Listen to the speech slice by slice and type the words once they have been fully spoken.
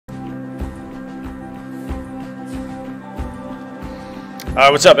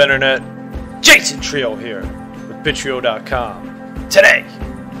What's up, Internet? Jason Trio here with Bitrio.com. Today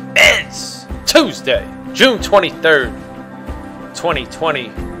is Tuesday, June 23rd, 2020.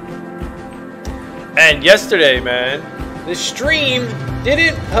 And yesterday, man, the stream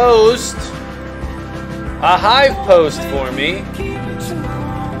didn't post a Hive post for me.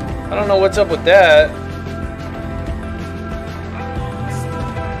 I don't know what's up with that,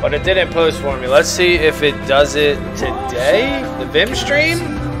 but it didn't post for me. Let's see if it does it today. The Vim stream?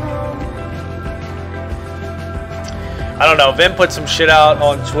 I don't know. Vim put some shit out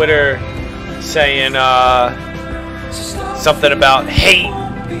on Twitter saying something about hate,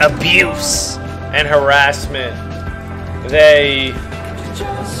 abuse, and harassment. They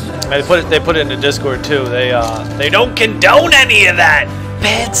put it in the Discord too. They don't condone any of that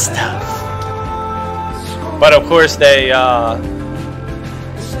bad stuff. But of course they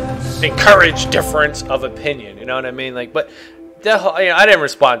encourage difference of opinion, you know what I mean? Like, but that whole, you know, I didn't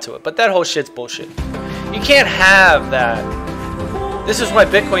respond to it, but that whole shit's bullshit. You can't have that. This is why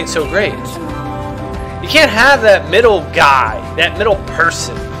Bitcoin's so great. You can't have that middle guy, that middle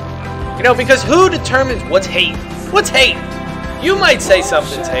person, you know, because who determines what's hate? What's hate? You might say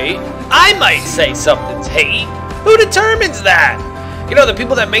something's hate. I might say something's hate. Who determines that? You know, the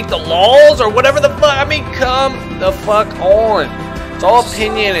people that make the laws or whatever the fuck. I mean, come the fuck on. It's all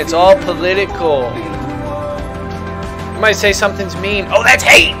opinion. It's all political. You might say something's mean. Oh, that's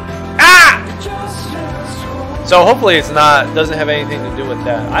hate. Ah! So hopefully it's not, doesn't have anything to do with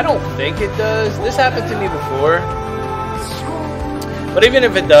that. I don't think it does. This happened to me before. But even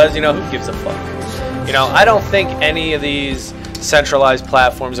if it does, you know, who gives a fuck? You know, I don't think any of these centralized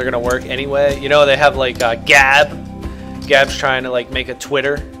platforms are going to work anyway. You know, they have like Gab. Gab's trying to like make a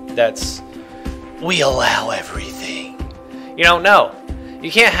Twitter that's, we allow everything. You know, no. You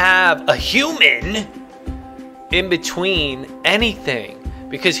can't have a human in between anything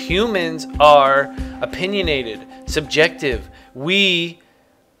because humans are opinionated, subjective. We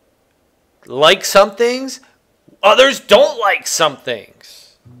like some things, others don't like some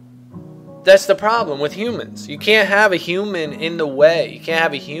things. That's the problem with humans. You can't have a human in the way. You can't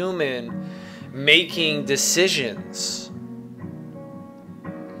have a human making decisions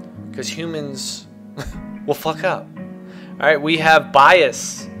because humans will fuck up. All right, we have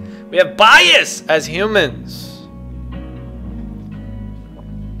bias. We have bias as humans.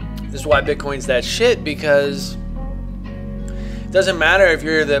 This is why Bitcoin's that shit, because it doesn't matter if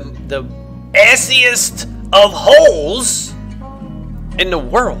you're the assiest of holes in the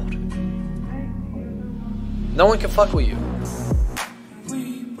world. No one can fuck with you.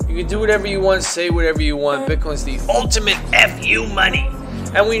 You can do whatever you want, say whatever you want. Bitcoin's the ultimate FU money.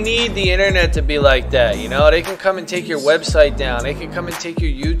 And we need the internet to be like that, you know? They can come and take your website down. They can come and take your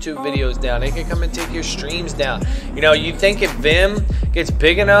YouTube videos down. They can come and take your streams down. You know, you think if Vim gets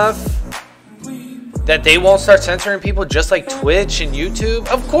big enough that they won't start censoring people just like Twitch and YouTube?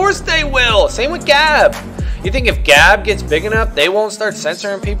 Of course they will. Same with Gab. You think if Gab gets big enough, they won't start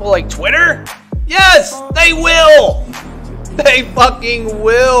censoring people like Twitter? Yes, they will. They fucking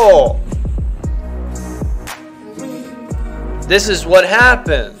will. This is what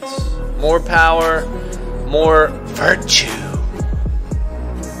happens. More power, more virtue.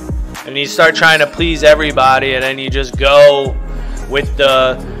 And you start trying to please everybody, and then you just go with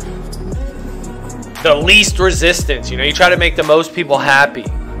the least resistance. You know, you try to make the most people happy,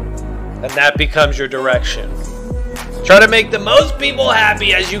 and that becomes your direction. Try to make the most people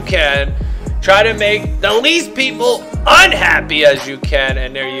happy as you can. Try to make the least people unhappy as you can,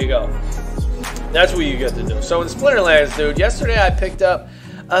 and there you go. That's what you get to do. So in Splinterlands, dude, yesterday I picked up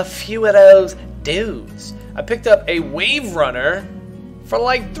a few of those dudes. I picked up a Wave Runner for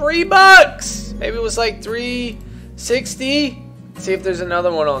like $3. Maybe it was like $3.60. See if there's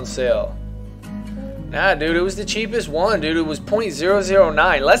another one on sale. Nah, dude, it was the cheapest one, dude. It was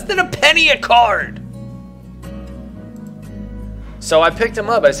 0.009, less than a penny a card. So I picked them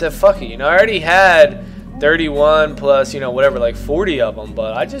up. I said, fuck it. You know, I already had 31 plus, you know, whatever, like 40 of them,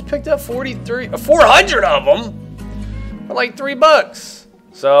 but I just picked up 400 of them for like $3.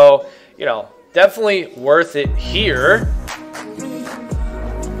 So, you know, definitely worth it here.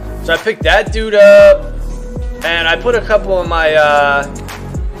 So I picked that dude up, and I put a couple of my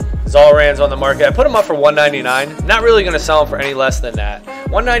Zolrans on the market. I put them up for $199. Not really going to sell them for any less than that.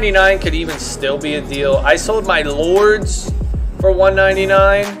 $199 could even still be a deal. I sold my Lords for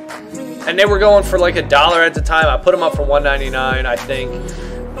 $199. And they were going for like $1 at the time. I put them up for $199, I think.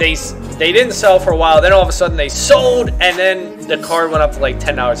 They didn't sell for a while. Then all of a sudden they sold, and then the card went up to like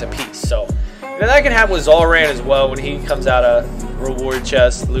 $10 a piece. So, you know, that can happen with Zolran as well when he comes out of reward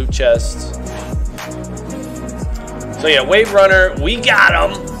chest, loot chest. So yeah, Wave Runner, we got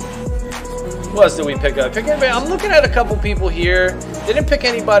him. What else did we pick up? I'm looking at a couple people here. Didn't pick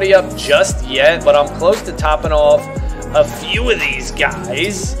anybody up just yet, but I'm close to topping off a few of these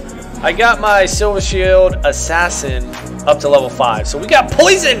guys. I got my Silver Shield Assassin up to level 5. So we got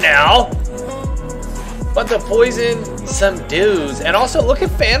Poison now. But to poison some dudes. And also look at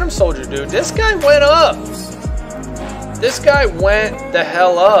Phantom Soldier, dude. This guy went up. This guy went the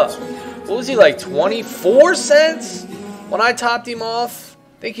hell up. What was he, like 24 cents when I topped him off?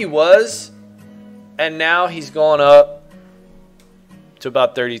 I think he was. And now he's going up to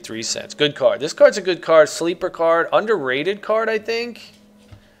about 33 cents. Good card. This card's a good card. Sleeper card. Underrated card, I think.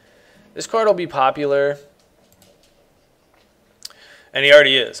 This card will be popular. And he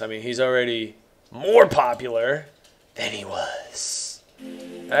already is. I mean, he's already more popular than he was.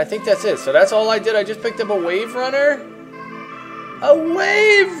 And I think that's it. So that's all I did. I just picked up a Wave Runner. A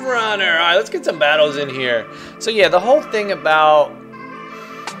Wave Runner. All right, let's get some battles in here. So yeah, the whole thing about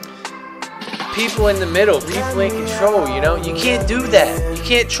people in the middle, people in control, you know, you can't do that. You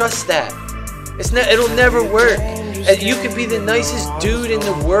can't trust that. It'll never work. You could be the nicest dude in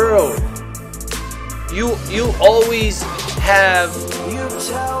the world. You always have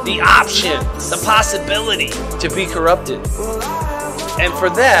the option, the possibility to be corrupted. And for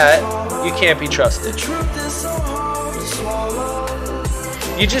that, you can't be trusted.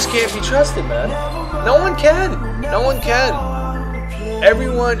 You just can't be trusted, man. No one can. No one can.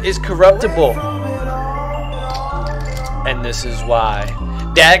 Everyone is corruptible. And this is why.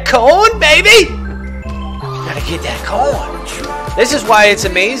 That coin, baby! Gotta get that coin. This is why it's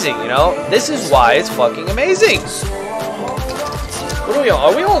amazing, you know? This is why it's fucking amazing. What are we on?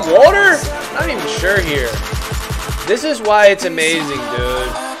 Are we on water? I'm not even sure here. This is why it's amazing,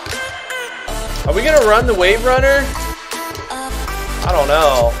 dude. Are we gonna run the Wave Runner? I don't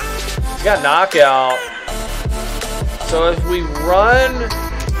know. He's got knockout. So if we run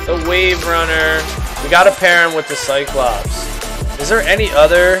the Wave Runner, we gotta pair him with the Cyclops. Is there any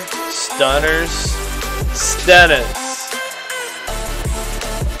other stunners? Stunners.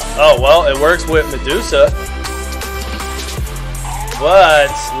 Oh, well, it works with Medusa. But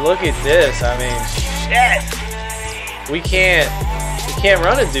look at this. I mean, shit. We can't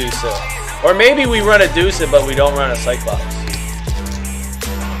run a Dusa. Or maybe we run a Dusa, but we don't run a Cyclops.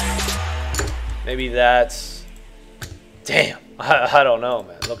 Maybe that's... Damn. I don't know,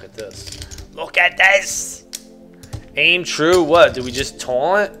 man. Look at this. Look at this. Aim true. What? Do we just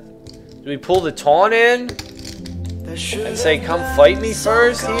taunt? Do we pull the taunt in? And say, come fight me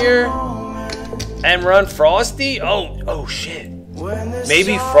first here? And run Frosty? Oh shit.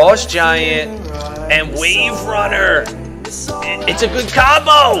 Maybe Frost Giant and Wave Runner. It's a good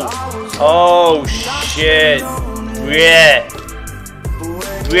combo. Oh shit. Yeah.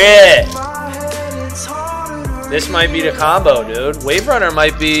 Yeah. This might be the combo, dude. Wave Runner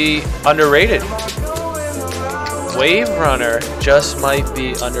might be underrated. Wave Runner just might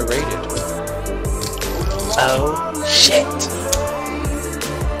be underrated. Oh shit.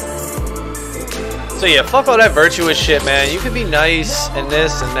 So yeah, fuck all that virtuous shit, man. You can be nice and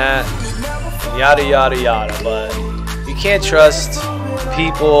this and that, yada yada yada, but you can't trust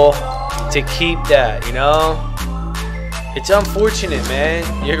people to keep that, you know? It's unfortunate, man.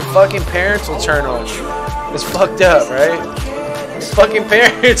 Your fucking parents will turn on you. It's fucked up, right? Your fucking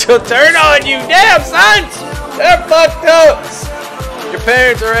parents will turn on you. Damn, son! They're fucked up! Your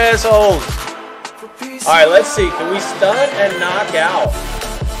parents are assholes. Alright, let's see. Can we stun and knock out?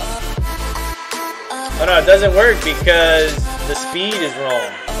 Oh no, it doesn't work because the speed is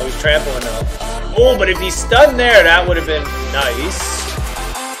wrong. I was trampling up. Oh, but if he stunned there, that would have been nice.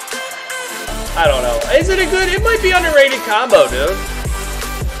 I don't know. Is it a good... It might be underrated combo, dude.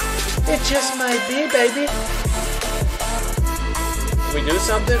 It just might be, baby. Can we do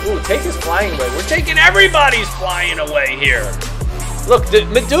something? Ooh, take his flying away. We're taking everybody's flying away here. Look, the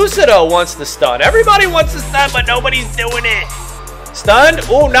Medusa, though, wants to stun. Everybody wants to stun, but nobody's doing it. Stunned.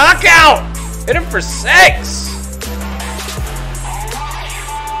 Ooh, knockout. Hit him for 6.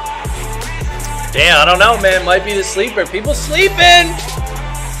 Damn, I don't know, man. Might be the sleeper. People sleeping.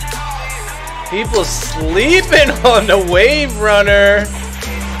 People sleeping on the Wave Runner.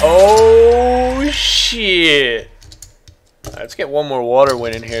 Oh, shit. All right, let's get one more water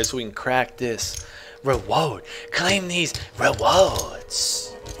win in here so we can crack this reward. Claim these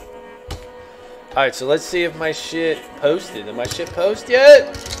rewards. All right, so let's see if my shit posted. Did my shit post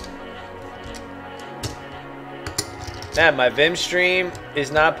yet? Man, my Vim stream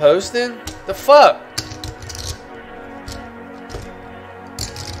is not posting? The fuck?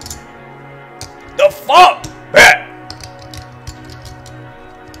 The fuck?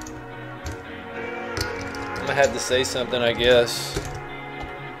 I'm gonna have to say something, I guess.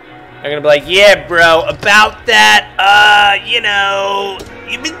 I'm gonna be like, yeah, bro, about that, you know,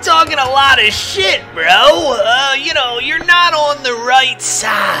 you've been talking a lot of shit, bro. You know, you're not on the right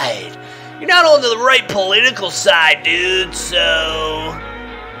side. You're not on the right political side, dude, so...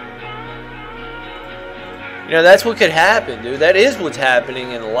 You know, that's what could happen, dude. That is what's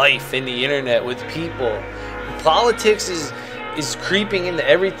happening in life, in the internet, with people. Politics is creeping into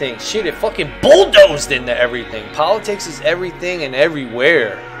everything. Shit, it fucking bulldozed into everything. Politics is everything and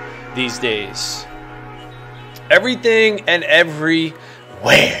everywhere these days. Everything and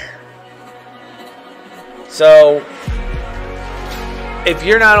everywhere. So, if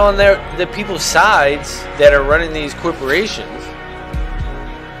you're not on the people's sides that are running these corporations,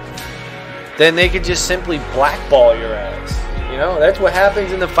 then they could just simply blackball your ass. You know, that's what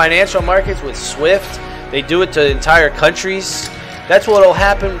happens in the financial markets with SWIFT. They do it to entire countries. That's what will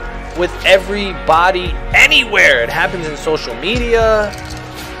happen with everybody anywhere. It happens in social media.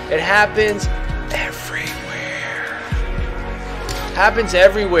 It happens everywhere. Happens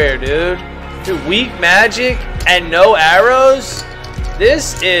everywhere, dude. Dude, weak magic and no arrows.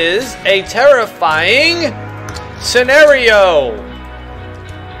 This is a terrifying scenario.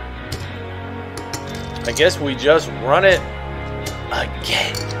 I guess we just run it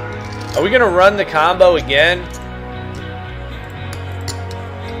again. Are we going to run the combo again?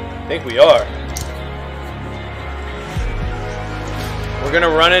 I think we are. We're going to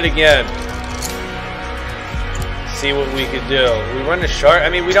run it again. See what we could do. We run the shark. I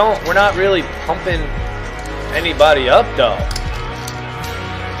mean, we're not really pumping anybody up, though.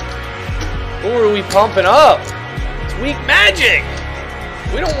 Who are we pumping up? It's weak magic.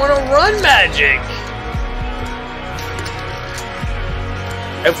 We don't want to run magic.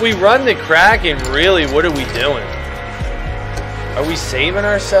 If we run the Kraken, really, what are we doing? Are we saving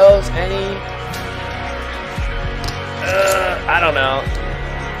ourselves any? I don't know.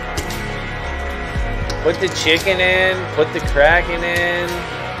 Put the chicken in, put the Kraken in.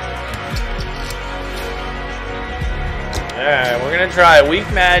 Alright, we're gonna try weak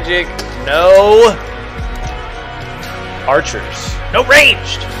magic. No archers. No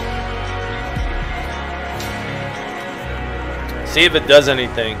ranged. See if it does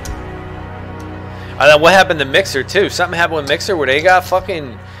anything. What happened to Mixer too? Something happened with Mixer where they got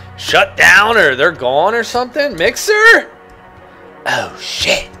fucking shut down or they're gone or something? Mixer? Oh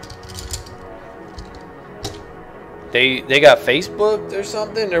shit. They got Facebook or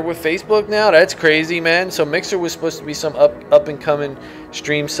something? They're with Facebook now? That's crazy, man. So Mixer was supposed to be some up and coming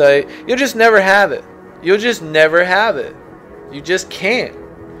stream site. You'll just never have it. You'll just never have it. You just can't.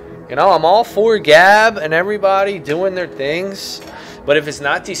 You know, I'm all for Gab and everybody doing their things, but if it's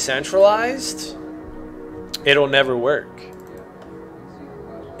not decentralized, it'll never work.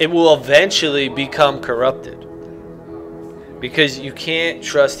 It will eventually become corrupted because you can't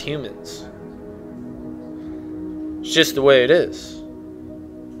trust humans. It's just the way it is.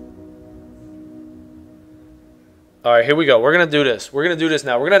 All right, here we go. We're going to do this. We're going to do this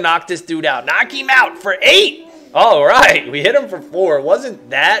now. We're going to knock this dude out. Knock him out for 8. All right, we hit him for 4.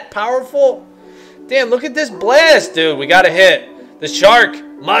 Wasn't that powerful? Damn, look at this blast, dude. We got a hit. The shark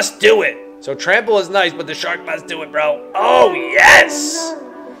must do it. So trample is nice, but the shark must do it, bro. Oh, yes.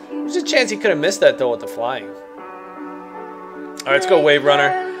 There's a chance he could have missed that, though, with the flying. All right, let's go, Wave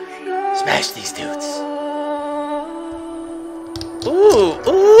Runner. Smash these dudes. Ooh,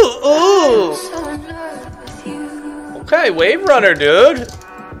 ooh, ooh. Okay, Wave Runner, dude.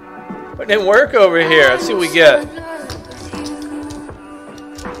 It didn't work over here. Let's see what we get.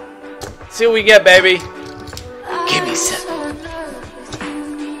 Let's see what we get, baby. Give me some.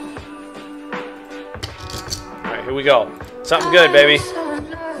 Alright, here we go. Something good, baby.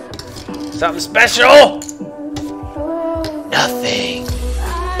 Something special. Nothing.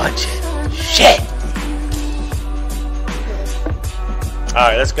 Bunch of shit.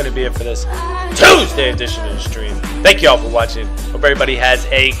 Alright, that's going to be it for this Tuesday edition of the stream. Thank you all for watching. Hope everybody has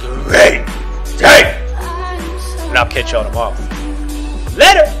a great day. And I'll catch y'all tomorrow.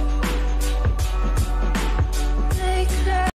 Later.